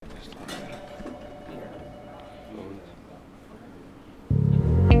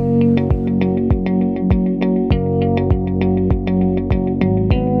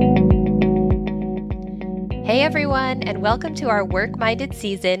everyone, and welcome to our work-minded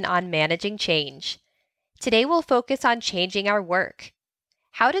season on managing change. Today we'll focus on changing our work.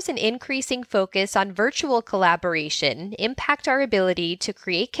 How does an increasing focus on virtual collaboration impact our ability to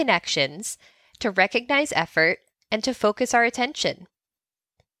create connections, to recognize effort, and to focus our attention?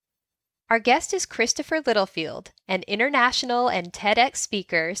 Our guest is Christopher Littlefield, an international and TEDx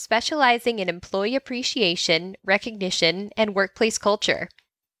speaker specializing in employee appreciation, recognition, and workplace culture.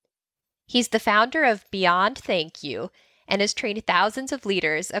 He's the founder of Beyond Thank You and has trained thousands of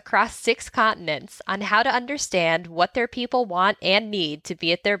leaders across 6 continents on how to understand what their people want and need to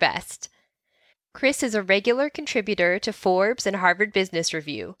be at their best. Chris is a regular contributor to Forbes and Harvard Business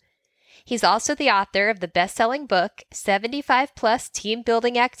Review. He's also the author of the best-selling book, 75 Plus Team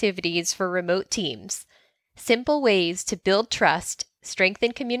Building Activities for Remote Teams: Simple Ways to Build Trust,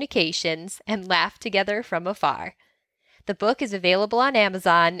 Strengthen Communications, and Laugh Together from Afar. The book is available on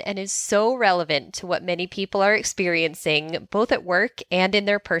Amazon and is so relevant to what many people are experiencing, both at work and in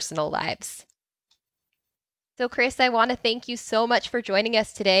their personal lives. So, Chris, I want to thank you so much for joining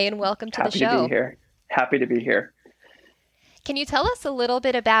us today and welcome to the show. Happy to be here. Happy to be here. Can you tell us a little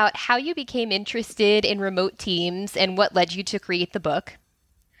bit about how you became interested in remote teams and what led you to create the book?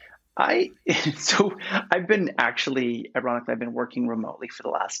 Ironically, I've been working remotely for the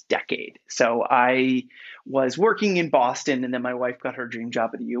last decade. So I was working in Boston, and then my wife got her dream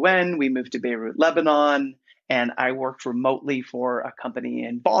job at the UN. We moved to Beirut, Lebanon, and I worked remotely for a company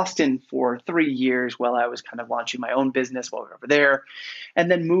in Boston for 3 years while I was kind of launching my own business while we were over there, and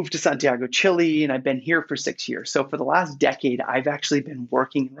then moved to Santiago, Chile, and I've been here for 6 years. So for the last decade, I've actually been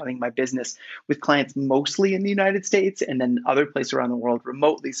working and running my business with clients mostly in the United States and then other places around the world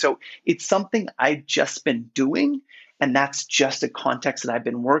remotely. So it's something I've just been doing, and that's just a context that I've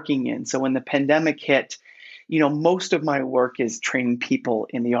been working in. So when the pandemic hit, most of my work is training people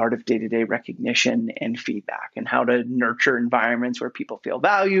in the art of day-to-day recognition and feedback and how to nurture environments where people feel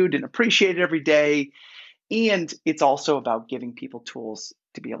valued and appreciated every day. And it's also about giving people tools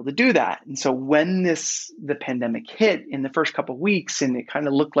to be able to do that. And so when the pandemic hit in the first couple of weeks, and it kind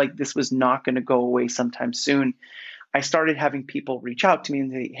of looked like this was not going to go away sometime soon, I started having people reach out to me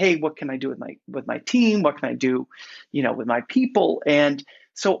and say, "Hey, what can I do with my team? What can I do, with my people?" And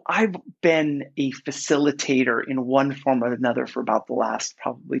so I've been a facilitator in one form or another for about the last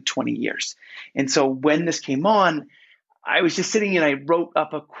probably 20 years. And so when this came on, I was just sitting and I wrote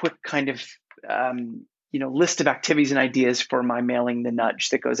up a quick kind of list of activities and ideas for my Mailing the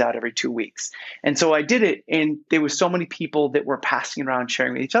Nudge that goes out every 2 weeks. And so I did it, and there was so many people that were passing around,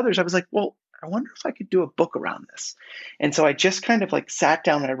 sharing with each other. So I was like, well, I wonder if I could do a book around this. And so I just kind of sat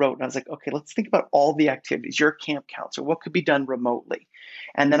down and I wrote, and I was like, okay, let's think about all the activities. You're a camp counselor. What could be done remotely?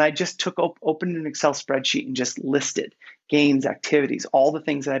 And then I just opened an Excel spreadsheet and just listed games, activities, all the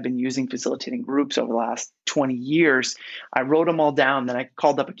things that I've been using facilitating groups over the last 20 years. I wrote them all down. Then I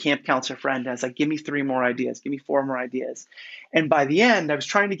called up a camp counselor friend. I was like, give me 3 more ideas. Give me 4 more ideas. And by the end, I was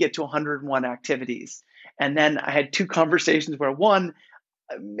trying to get to 101 activities. And then I had 2 conversations where one,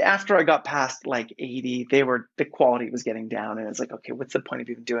 after I got past 80, the quality was getting down, and it's like, okay, what's the point of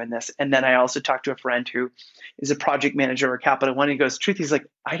even doing this? And then I also talked to a friend who is a project manager at Capital One. He goes, truth, he's like,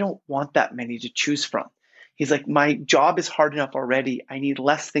 I don't want that many to choose from. He's like, my job is hard enough already. I need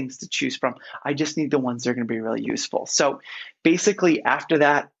less things to choose from. I just need the ones that are going to be really useful. So basically after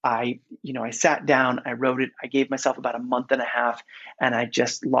that, I sat down, I wrote it, I gave myself about a month and a half, and I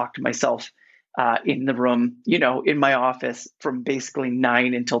just locked myself in the room, in my office from basically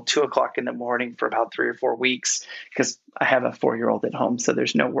 9 until 2:00 in the morning for about 3 or 4 weeks, because I have a 4-year-old at home. So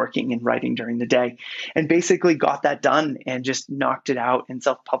there's no working and writing during the day, and basically got that done and just knocked it out and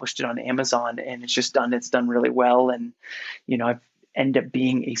self-published it on Amazon. And it's done really well. And, I've ended up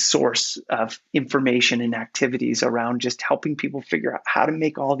being a source of information and activities around just helping people figure out how to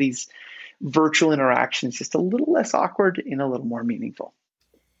make all these virtual interactions just a little less awkward and a little more meaningful.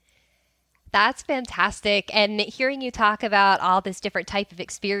 That's fantastic. And hearing you talk about all this different type of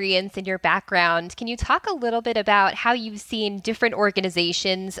experience in your background, can you talk a little bit about how you've seen different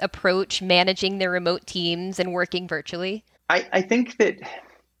organizations approach managing their remote teams and working virtually? I think that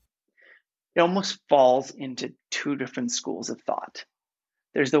it almost falls into 2 different schools of thought.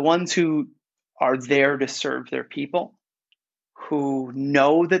 There's the ones who are there to serve their people, who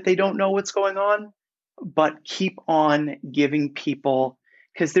know that they don't know what's going on, but keep on giving people,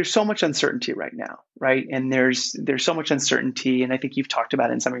 because there's so much uncertainty right now, right? And there's so much uncertainty, and I think you've talked about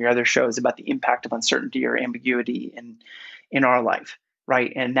it in some of your other shows about the impact of uncertainty or ambiguity in our life,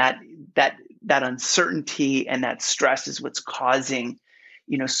 right? And that uncertainty and that stress is what's causing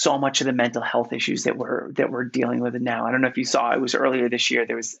so much of the mental health issues that we're dealing with now. I don't know if you saw, it was earlier this year.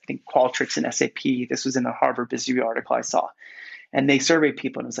 There was, I think, Qualtrics and SAP. This was in a Harvard Business Review article I saw. And they surveyed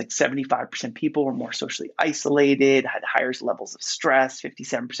people, and it was like 75% people were more socially isolated, had higher levels of stress,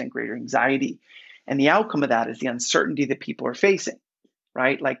 57% greater anxiety. And the outcome of that is the uncertainty that people are facing,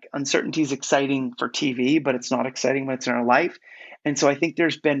 right? Like, uncertainty is exciting for TV, but it's not exciting when it's in our life. And so I think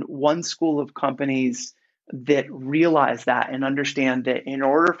there's been one school of companies that realize that and understand that in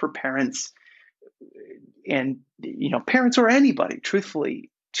order for parents and, parents or anybody, truthfully,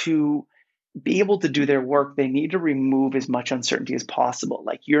 to be able to do their work, they need to remove as much uncertainty as possible.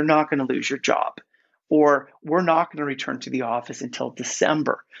 Like, you're not going to lose your job, or we're not going to return to the office until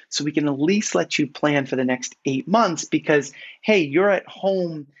December. So we can at least let you plan for the next 8 months because, hey, you're at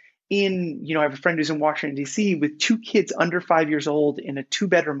home in, I have a friend who's in Washington, D.C. with 2 kids under 5 years old in a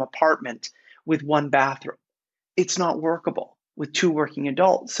 2-bedroom apartment with 1 bathroom. It's not workable with 2 working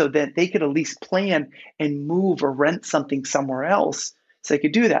adults, so that they could at least plan and move or rent something somewhere else so they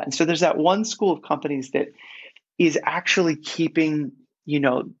could do that. And so there's that one school of companies that is actually keeping,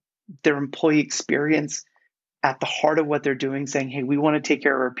 their employee experience at the heart of what they're doing, saying, hey, we want to take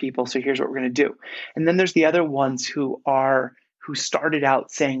care of our people, so here's what we're going to do. And then there's the other ones who started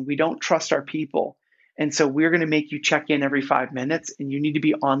out saying, we don't trust our people. And so we're going to make you check in every 5 minutes, and you need to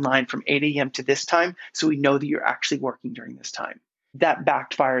be online from 8 a.m. to this time, so we know that you're actually working during this time. That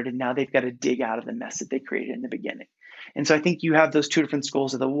backfired, and now they've got to dig out of the mess that they created in the beginning. And so I think you have those 2 different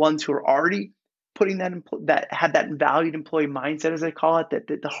schools of the ones who are already putting that had that valued employee mindset, as I call it,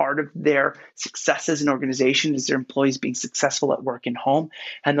 that the heart of their success as an organization is their employees being successful at work and home.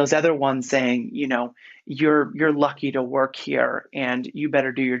 And those other ones saying, you're lucky to work here and you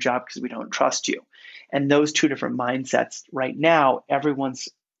better do your job because we don't trust you. And those 2 different mindsets right now, everyone's,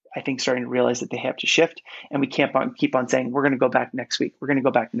 I think, starting to realize that they have to shift. And we can't keep on saying, we're going to go back next week. We're going to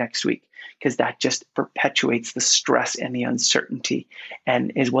go back next week, because that just perpetuates the stress and the uncertainty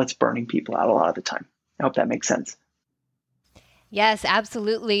and is what's burning people out a lot of the time. I hope that makes sense. Yes,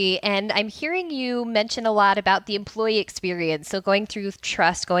 absolutely. And I'm hearing you mention a lot about the employee experience. So going through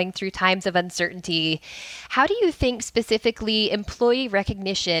trust, going through times of uncertainty. How do you think specifically employee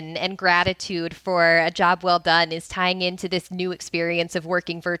recognition and gratitude for a job well done is tying into this new experience of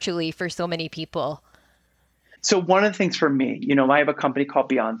working virtually for so many people? So one of the things for me, I have a company called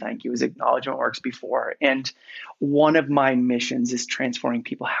Beyond Thank You, as Acknowledgement Works before. And one of my missions is transforming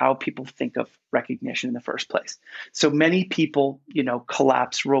how people think of recognition in the first place. So many people,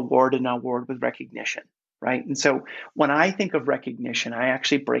 collapse reward and award with recognition, right? And so when I think of recognition, I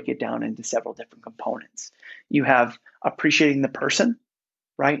actually break it down into several different components. You have appreciating the person,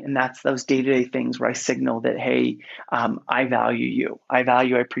 right? And that's those day-to-day things where I signal that, hey, I value you. I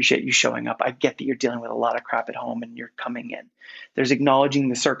appreciate you showing up. I get that you're dealing with a lot of crap at home and you're coming in. There's acknowledging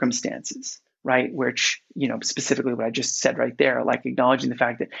the circumstances, right? Which, specifically what I just said right there, like acknowledging the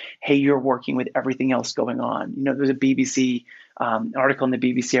fact that, hey, you're working with everything else going on. There's a BBC article in the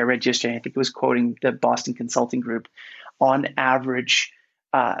BBC I read yesterday. I think it was quoting the Boston Consulting Group. On average,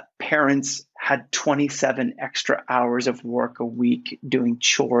 parents had 27 extra hours of work a week doing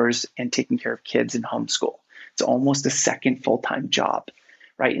chores and taking care of kids in homeschool. It's almost a second full-time job,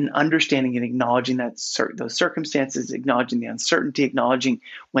 right? And understanding and acknowledging those circumstances, acknowledging the uncertainty, acknowledging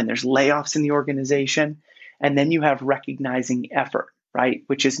when there's layoffs in the organization. And then you have recognizing effort, right?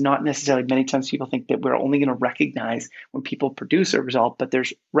 Which is not necessarily, many times people think that we're only going to recognize when people produce a result, but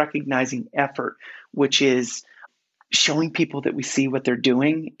there's recognizing effort, which is showing people that we see what they're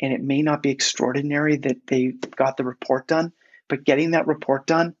doing, and it may not be extraordinary that they got the report done, but getting that report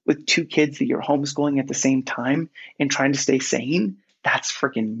done with 2 kids that you're homeschooling at the same time and trying to stay sane, that's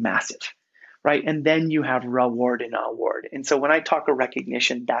freaking massive, right? And then you have reward and award. And so when I talk of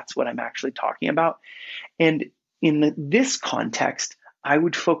recognition, that's what I'm actually talking about. And in this context, I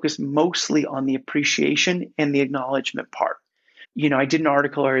would focus mostly on the appreciation and the acknowledgement part. I did an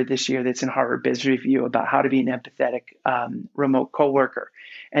article earlier this year that's in Harvard Business Review about how to be an empathetic remote coworker.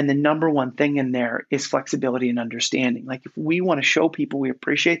 And the number one thing in there is flexibility and understanding. Like, if we want to show people we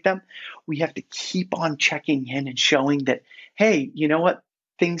appreciate them, we have to keep on checking in and showing that, hey, you know what?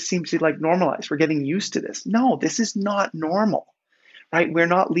 Things seem to like normalize. We're getting used to this. No, this is not normal, right? We're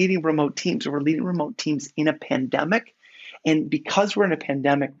not leading remote teams. We're leading remote teams in a pandemic. And because we're in a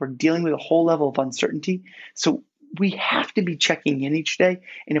pandemic, we're dealing with a whole level of uncertainty. So we have to be checking in each day.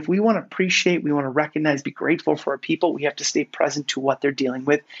 And if we want to appreciate, we want to recognize, be grateful for our people, we have to stay present to what they're dealing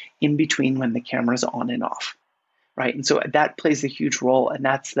with in between when the camera's on and off, right? And so that plays a huge role. And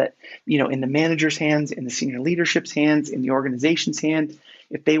that's that, in the manager's hands, in the senior leadership's hands, in the organization's hand,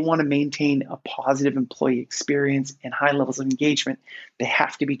 if they want to maintain a positive employee experience and high levels of engagement, they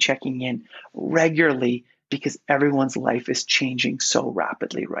have to be checking in regularly because everyone's life is changing so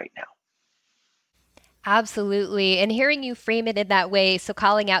rapidly right now. Absolutely. And hearing you frame it in that way, so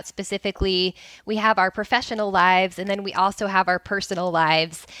calling out specifically, we have our professional lives and then we also have our personal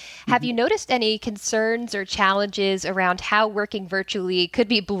lives. Have you noticed any concerns or challenges around how working virtually could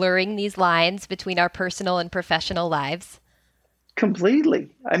be blurring these lines between our personal and professional lives? Completely.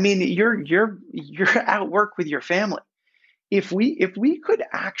 I mean, you're at work with your family. If we could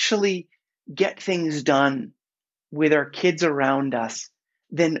actually get things done with our kids around us,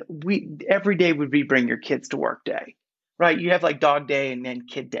 then we every day would be bring your kids to work day, right? You have like dog day and then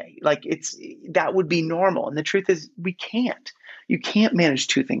kid day. Like that would be normal. And the truth is we can't. You can't manage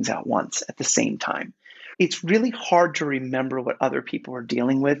two things at once at the same time. It's really hard to remember what other people are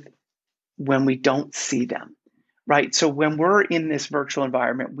dealing with when we don't see them. Right. So when we're in this virtual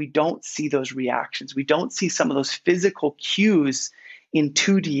environment, we don't see those reactions. We don't see some of those physical cues in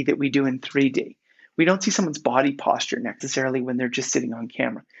 2D that we do in 3D. We don't see someone's body posture necessarily when they're just sitting on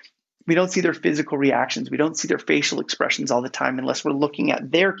camera. We don't see their physical reactions. We don't see their facial expressions all the time unless we're looking at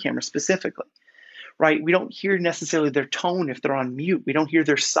their camera specifically. Right. We don't hear necessarily their tone if they're on mute. We don't hear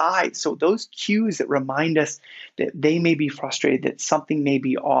their sighs. So those cues that remind us that they may be frustrated, that something may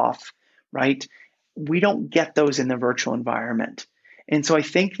be off, right? We don't get those in the virtual environment. And so I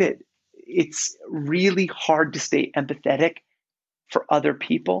think that it's really hard to stay empathetic for other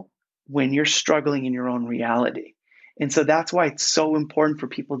people when you're struggling in your own reality. And so that's why it's so important for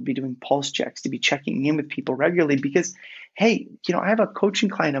people to be doing pulse checks, to be checking in with people regularly because, hey, I have a coaching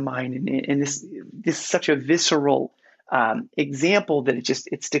client of mine and this is such a visceral example that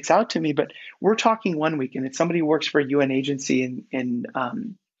it sticks out to me. But we're talking one week and it's somebody who works for a UN agency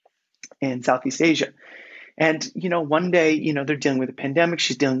in Southeast Asia. And, one day, they're dealing with a pandemic,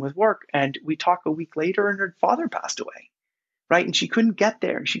 she's dealing with work. And we talk a week later and her father passed away, right? And she couldn't get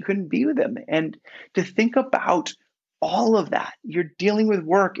there. She couldn't be with him. And to think about all of that, you're dealing with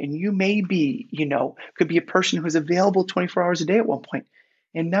work and you may be, could be a person who's available 24 hours a day at one point,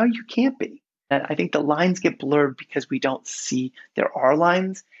 and now you can't be. And I think the lines get blurred because we don't see there are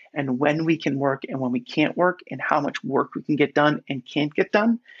lines and when we can work and when we can't work and how much work we can get done and can't get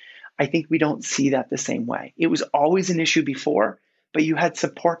done. I think we don't see that the same way. It was always an issue before, but you had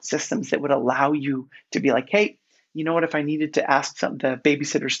support systems that would allow you to be like, hey, you know what, if I needed to ask the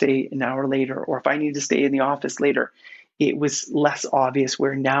babysitter stay an hour later, or if I needed to stay in the office later, it was less obvious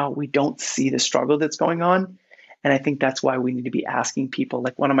where now we don't see the struggle that's going on. And I think that's why we need to be asking people,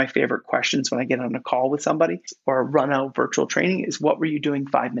 like one of my favorite questions when I get on a call with somebody or run out virtual training is, what were you doing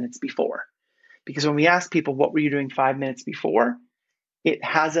 5 minutes before? Because when we ask people, what were you doing 5 minutes before? It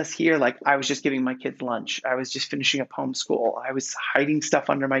has us here like, I was just giving my kids lunch. I was just finishing up homeschool. I was hiding stuff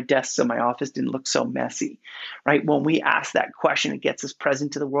under my desk so my office didn't look so messy, right? When we ask that question, it gets us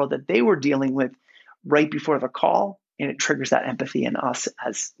present to the world that they were dealing with right before the call, and it triggers that empathy in us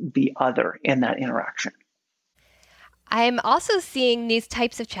as the other in that interaction. I'm also seeing these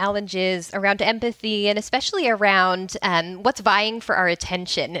types of challenges around empathy and especially around what's vying for our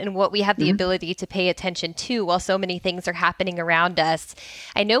attention and what we have the ability to pay attention to while so many things are happening around us.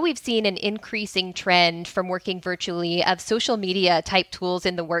 I know we've seen an increasing trend from working virtually of social media type tools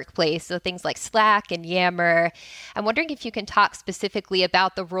in the workplace, so things like Slack and Yammer. I'm wondering if you can talk specifically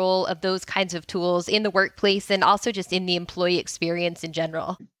about the role of those kinds of tools in the workplace and also just in the employee experience in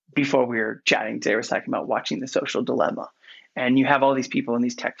general. Before we were chatting today, I was talking about watching The Social Dilemma. And you have all these people in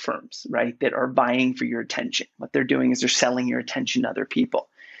these tech firms, right, that are vying for your attention. What they're doing is they're selling your attention to other people.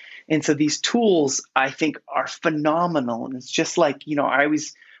 And so these tools, I think, are phenomenal. And it's just like,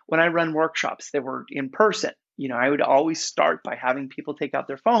 when I run workshops that were in person, I would always start by having people take out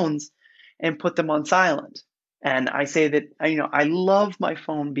their phones and put them on silent. And I say that, I love my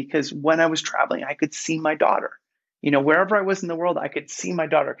phone because when I was traveling, I could see my daughter. Wherever I was in the world, I could see my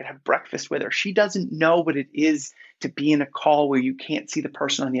daughter, I could have breakfast with her. She doesn't know what it is to be in a call where you can't see the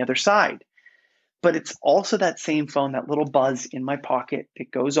person on the other side. But it's also that same phone, that little buzz in my pocket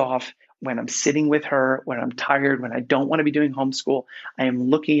that goes off when I'm sitting with her, when I'm tired, when I don't want to be doing homeschool. I am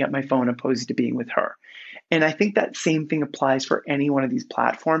looking at my phone opposed to being with her. And I think that same thing applies for any one of these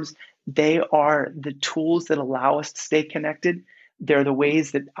platforms. They are the tools that allow us to stay connected. They're the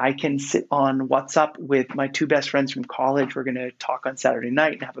ways that I can sit on WhatsApp with my two best friends from college. We're going to talk on Saturday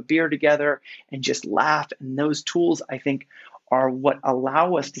night and have a beer together and just laugh. And those tools, I think, are what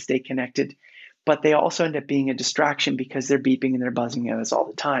allow us to stay connected. But they also end up being a distraction because they're beeping and they're buzzing at us all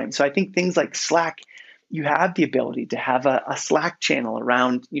the time. So I think things like Slack, you have the ability to have a Slack channel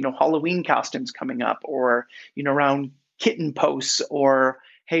around, Halloween costumes coming up, or, around kitten posts, or,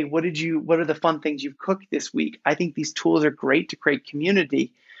 hey, what are the fun things you've cooked this week? I think these tools are great to create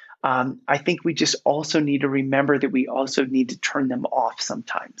community. I think we just also need to remember that we also need to turn them off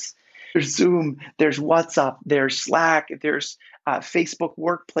sometimes. There's Zoom, there's WhatsApp, there's Slack, there's Facebook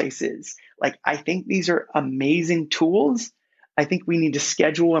workplaces. Like, I think these are amazing tools. I think we need to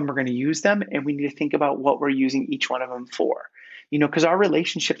schedule when we're going to use them, and we need to think about what we're using each one of them for. Because our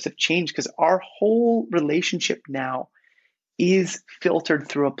relationships have changed, because our whole relationship now is filtered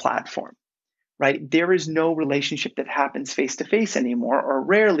through a platform, right? There is no relationship that happens face to face anymore, or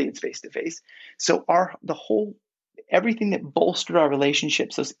rarely it's face to face. So everything that bolstered our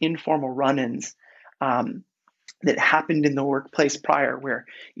relationships, those informal run-ins, that happened in the workplace prior, where,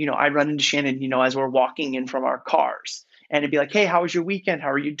 I'd run into Shannon, as we're walking in from our cars, and it'd be like, hey, how was your weekend?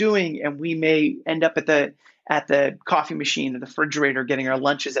 How are you doing? And we may end up at the coffee machine or the refrigerator getting our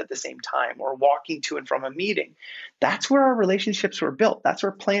lunches at the same time, or walking to and from a meeting. That's where our relationships were built. That's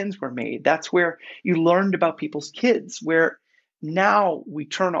where plans were made. That's where you learned about people's kids, where now we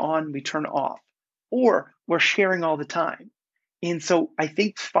turn on, we turn off, or we're sharing all the time. And so I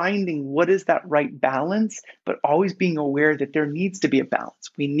think finding what is that right balance, but always being aware that there needs to be a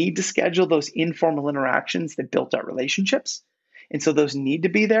balance. We need to schedule those informal interactions that built our relationships. And so those need to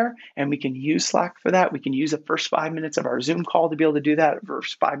be there, and we can use Slack for that. We can use the first 5 minutes of our Zoom call to be able to do that, the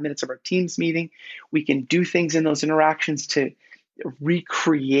first 5 minutes of our Teams meeting. We can do things in those interactions to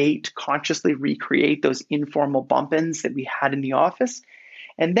consciously recreate those informal bump-ins that we had in the office.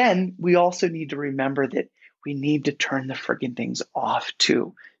 And then we also need to remember that we need to turn the friggin' things off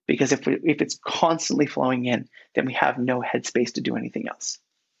too, because if it's constantly flowing in, then we have no headspace to do anything else.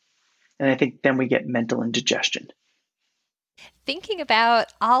 And I think then we get mental indigestion. Thinking about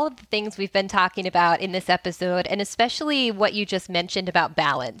all of the things we've been talking about in this episode, and especially what you just mentioned about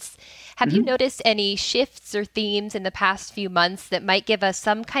balance, have you noticed any shifts or themes in the past few months that might give us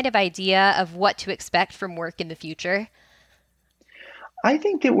some kind of idea of what to expect from work in the future? I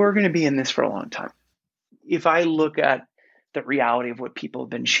think that we're going to be in this for a long time. If I look at the reality of what people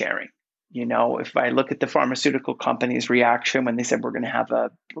have been sharing, if I look at the pharmaceutical companies' reaction when they said we're going to have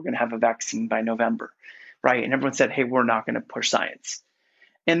a vaccine by November, right? And everyone said, hey, we're not going to push science.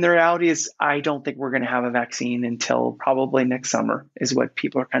 And the reality is, I don't think we're going to have a vaccine until probably next summer, is what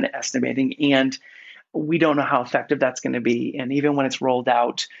people are kind of estimating. And we don't know how effective that's going to be. And even when it's rolled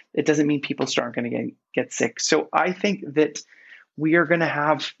out, it doesn't mean people aren't going to get sick. So I think that we're going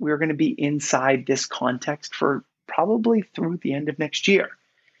to be inside this context for probably through the end of next year.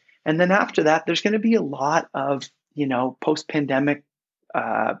 And then after that, there's going to be a lot of, post-pandemic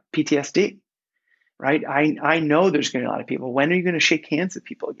PTSD, right? I know there's going to be a lot of people. When are you going to shake hands with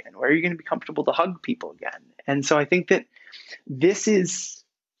people again? Where are you going to be comfortable to hug people again? And so I think that this is,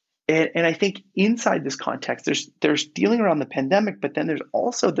 and I think inside this context, there's dealing around the pandemic, but then there's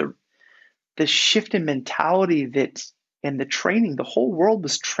also the shift in mentality and the training. The whole world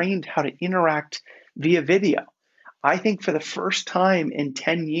was trained how to interact via video. I think for the first time in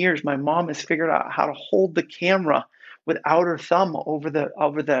 10 years, my mom has figured out how to hold the camera without her thumb over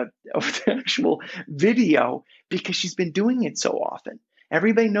the actual video, because she's been doing it so often.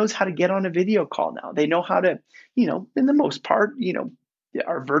 Everybody knows how to get on a video call now. They know how to, in the most part,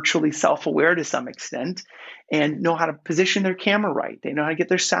 are virtually self-aware to some extent and know how to position their camera right. They know how to get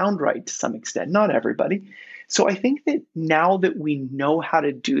their sound right to some extent. Not everybody. So I think that now that we know how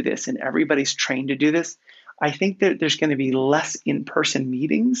to do this and everybody's trained to do this, I think that there's going to be less in-person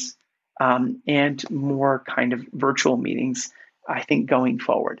meetings and more kind of virtual meetings, I think, going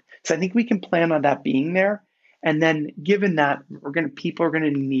forward. So I think we can plan on that being there. And then given that, people are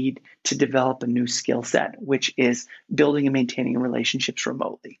going to need to develop a new skill set, which is building and maintaining relationships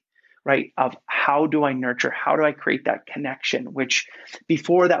remotely, right? Of how do I nurture, how do I create that connection, which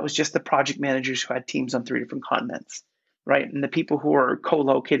before that was just the project managers who had teams on 3 different continents, right? And the people who are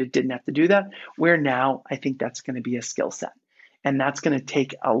co-located didn't have to do that. Where now, I think that's going to be a skill set. And that's going to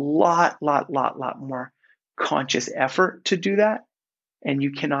take a lot more conscious effort to do that. And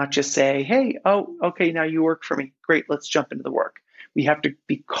you cannot just say, hey, oh, okay, now you work for me. Great, let's jump into the work. We have to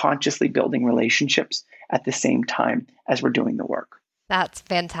be consciously building relationships at the same time as we're doing the work. That's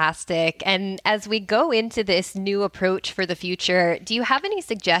fantastic. And as we go into this new approach for the future, do you have any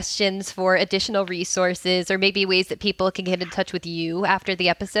suggestions for additional resources or maybe ways that people can get in touch with you after the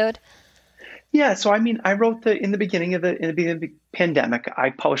episode? Yeah, so I mean, I wrote in the beginning of pandemic, I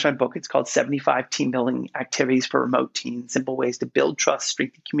published my book. It's called 75 Team Building Activities for Remote Teams, Simple Ways to Build Trust,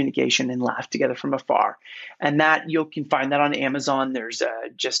 Strengthen Communication, and Laugh Together from Afar. And that you can find that on Amazon. There's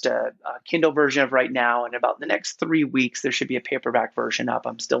just a Kindle version of right now. And about the next 3 weeks, there should be a paperback version up.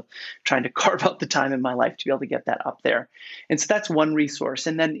 I'm still trying to carve out the time in my life to be able to get that up there. And so that's one resource.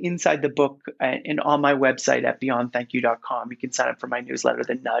 And then inside the book and on my website at beyondthankyou.com, you can sign up for my newsletter,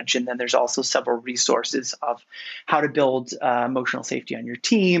 The Nudge. And then there's also several resources of how to build emotional safety on your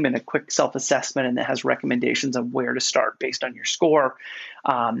team and a quick self-assessment, and that has recommendations of where to start based on your score,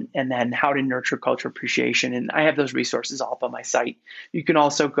 and then how to nurture culture appreciation. And I have those resources all up on my site. You can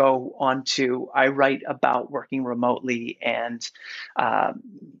also go on to, I write about working remotely and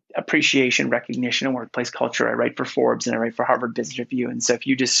appreciation, recognition, and workplace culture. I write for Forbes and I write for Harvard Business Review. And so if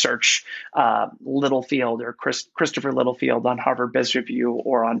you just search Littlefield or Christopher Littlefield on Harvard Business Review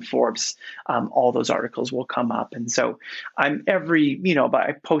or on Forbes, all those articles will come up. And so I'm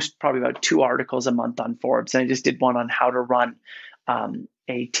I post probably about 2 articles a month on Forbes. And I just did one on how to run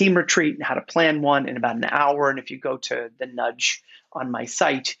a team retreat and how to plan one in about an hour. And if you go to The Nudge on my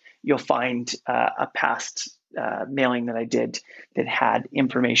site, you'll find a past mailing that I did that had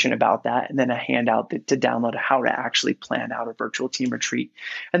information about that, and then a handout to download how to actually plan out a virtual team retreat.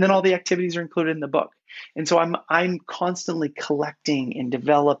 And then all the activities are included in the book. And so I'm constantly collecting and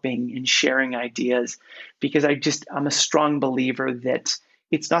developing and sharing ideas, because I'm a strong believer that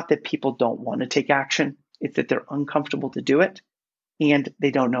it's not that people don't want to take action, it's that they're uncomfortable to do it and they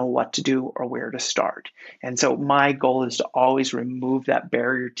don't know what to do or where to start. And so my goal is to always remove that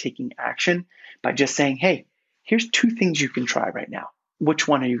barrier to taking action by just saying, hey, here's 2 things you can try right now. Which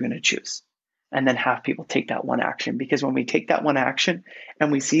one are you going to choose? And then have people take that one action. Because when we take that one action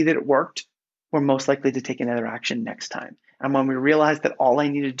and we see that it worked, we're most likely to take another action next time. And when we realize that all I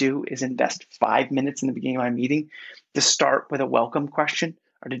need to do is invest 5 minutes in the beginning of my meeting to start with a welcome question,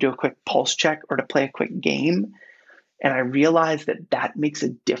 or to do a quick pulse check, or to play a quick game, and I realize that that makes a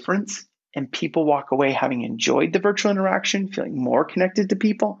difference, and people walk away having enjoyed the virtual interaction, feeling more connected to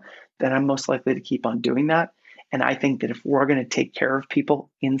people, then I'm most likely to keep on doing that. And I think that if we're going to take care of people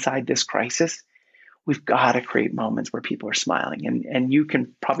inside this crisis, we've got to create moments where people are smiling. And you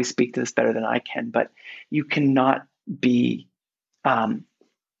can probably speak to this better than I can, but you cannot be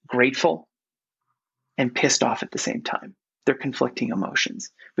grateful and pissed off at the same time. They're conflicting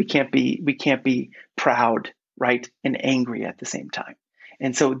emotions. We can't be proud, right, and angry at the same time.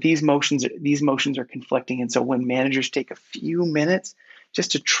 And so these emotions are conflicting. And so when managers take a few minutes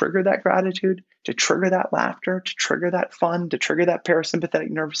just to trigger that gratitude, to trigger that laughter, to trigger that fun, to trigger that parasympathetic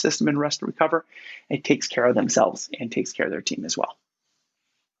nervous system and rest and recover, it takes care of themselves and takes care of their team as well.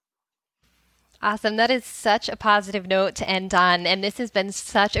 Awesome. That is such a positive note to end on. And this has been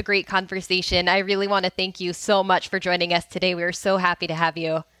such a great conversation. I really want to thank you so much for joining us today. We are so happy to have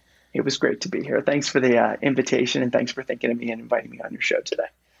you. It was great to be here. Thanks for the invitation, and thanks for thinking of me and inviting me on your show today.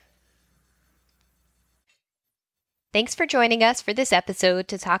 Thanks for joining us for this episode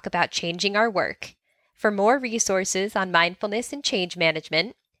to talk about changing our work. For more resources on mindfulness and change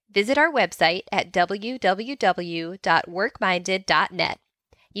management, visit our website at www.workminded.net.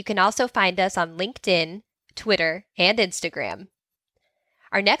 You can also find us on LinkedIn, Twitter, and Instagram.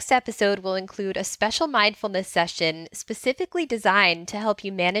 Our next episode will include a special mindfulness session specifically designed to help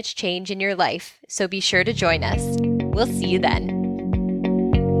you manage change in your life, so be sure to join us. We'll see you then.